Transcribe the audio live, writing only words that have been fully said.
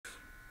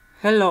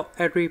Hello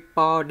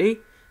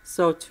everybody,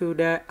 so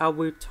today I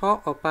will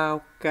talk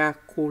about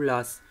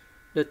calculus.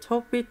 The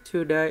topic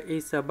today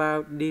is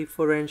about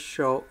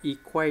differential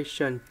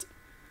equations.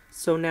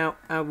 So now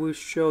I will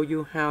show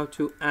you how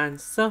to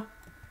answer.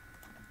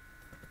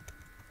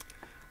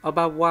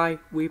 About y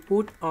we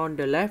put on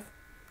the left.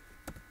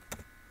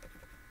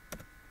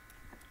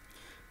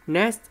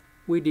 Next,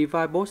 we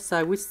divide both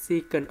sides with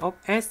secant of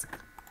s.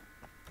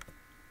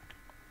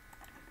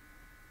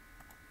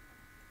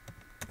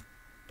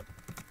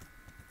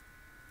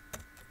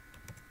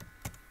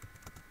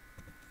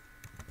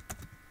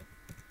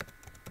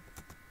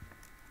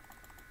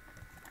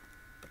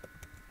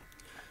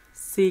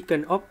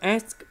 Secant of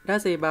s,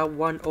 that's about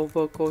 1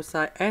 over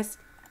cosine s.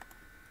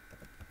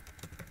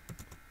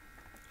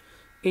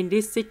 In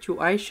this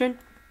situation,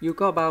 you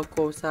got about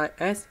cosine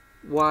s,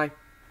 y.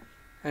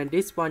 And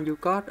this one you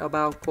got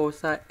about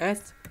cosine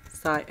s,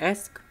 sine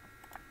s.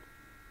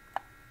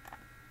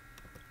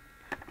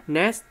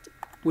 Next,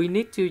 we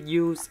need to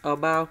use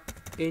about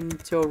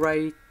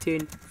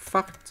integrating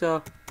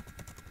factor.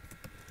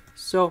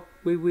 So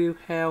we will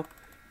have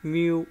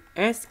mu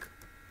s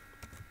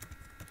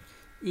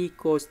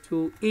equals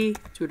to e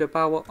to the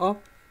power of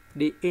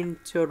the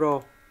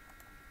integral.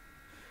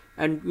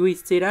 And we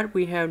see that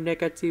we have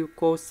negative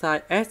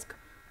cosine s,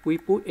 we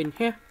put in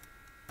here.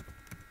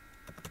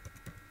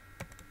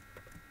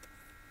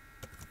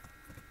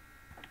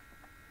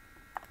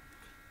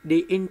 The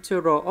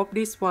integral of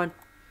this one,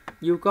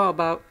 you got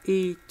about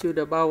e to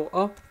the power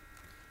of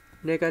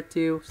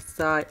negative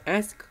sine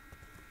s.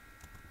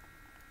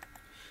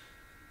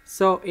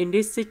 So in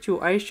this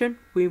situation,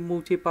 we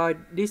multiply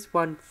this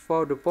one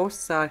for the both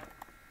sides.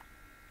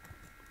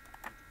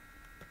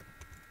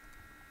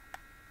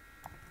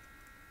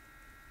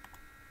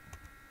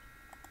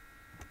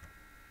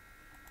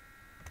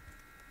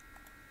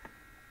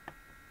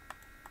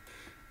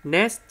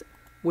 Next,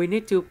 we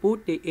need to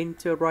put the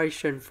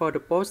integration for the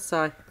both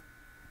sides.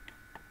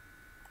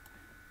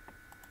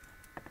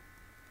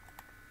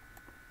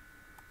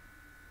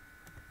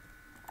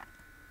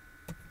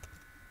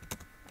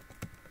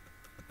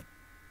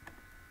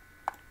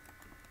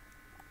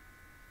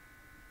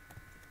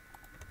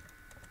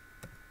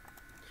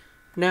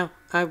 Now,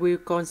 I will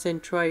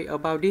concentrate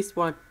about this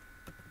one.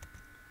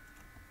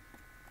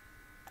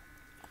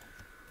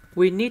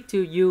 We need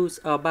to use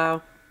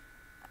about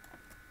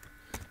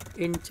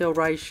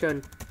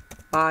integration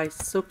by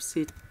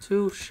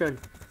substitution.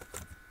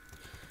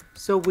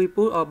 So we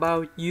put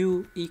about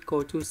u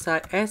equal to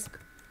sine s,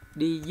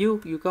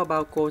 du you got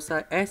about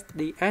cosine s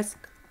ds.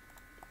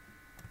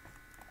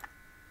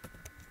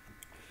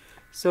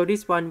 So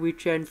this one we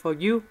change for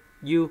u.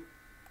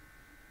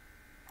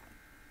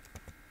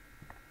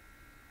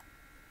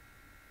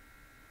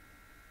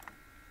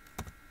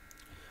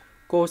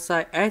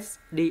 Cosine s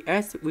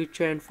ds we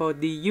change for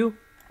du.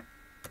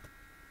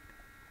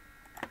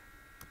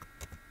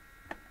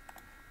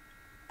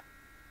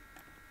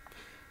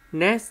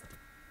 Next,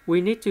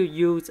 we need to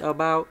use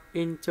about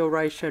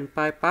integration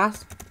by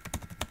parts.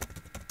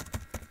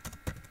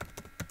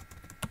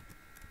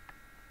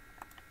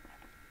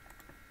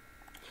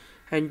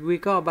 And we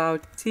got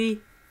about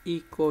t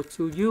equal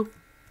to u,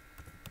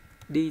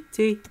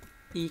 dt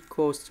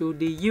equals to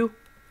du,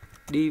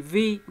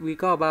 dv we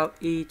got about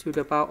e to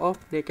the power of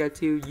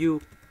negative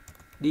u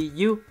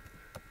du,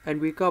 and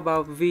we got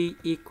about v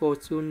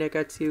equals to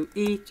negative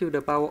e to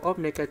the power of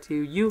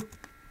negative u.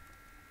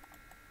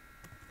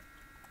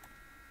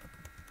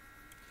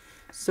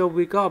 So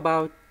we got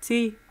about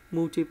t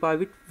multiplied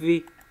with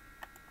v,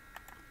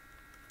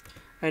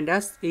 and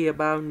that's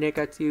about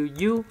negative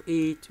u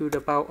e to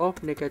the power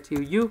of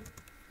negative u.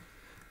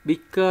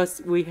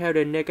 Because we have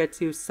the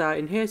negative sign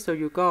in here, so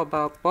you got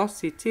about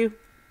positive,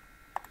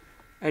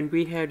 and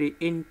we have the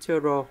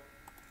integral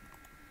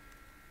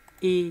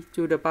e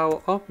to the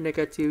power of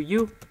negative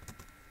u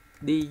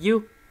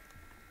du,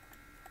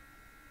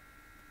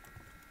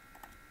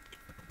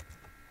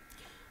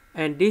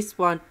 and this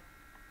one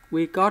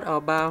we got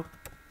about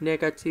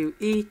negative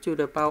e to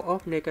the power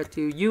of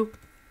negative u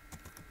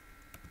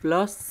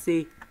plus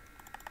c.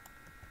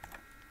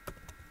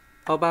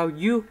 About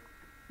u,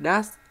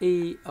 that's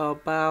e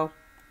about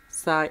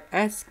sine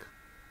s.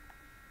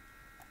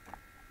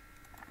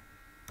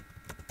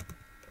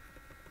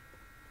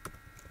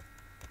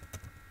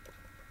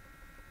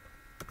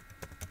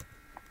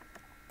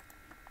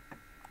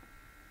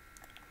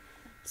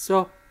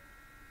 So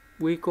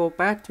we go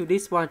back to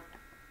this one.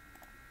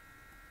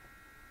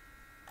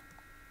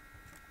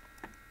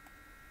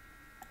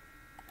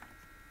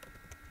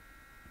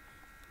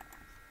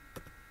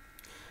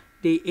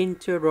 The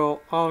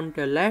integral on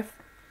the left,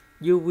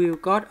 you will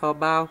got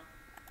about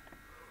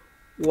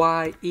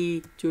y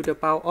e to the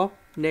power of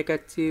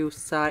negative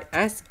sine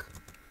s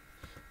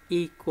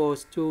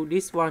equals to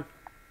this one.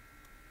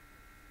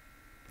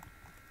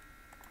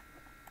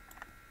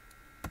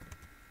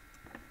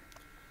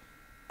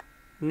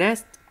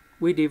 Next,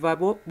 we divide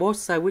both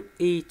sides with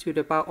e to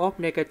the power of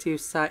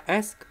negative sine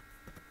s.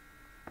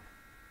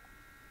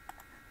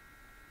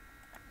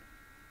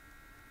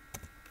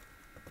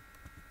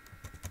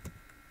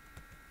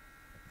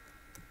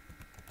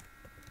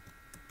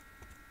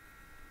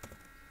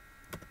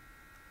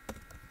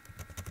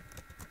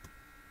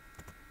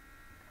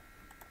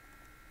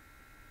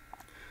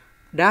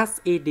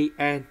 That's it the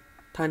end.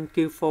 Thank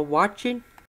you for watching.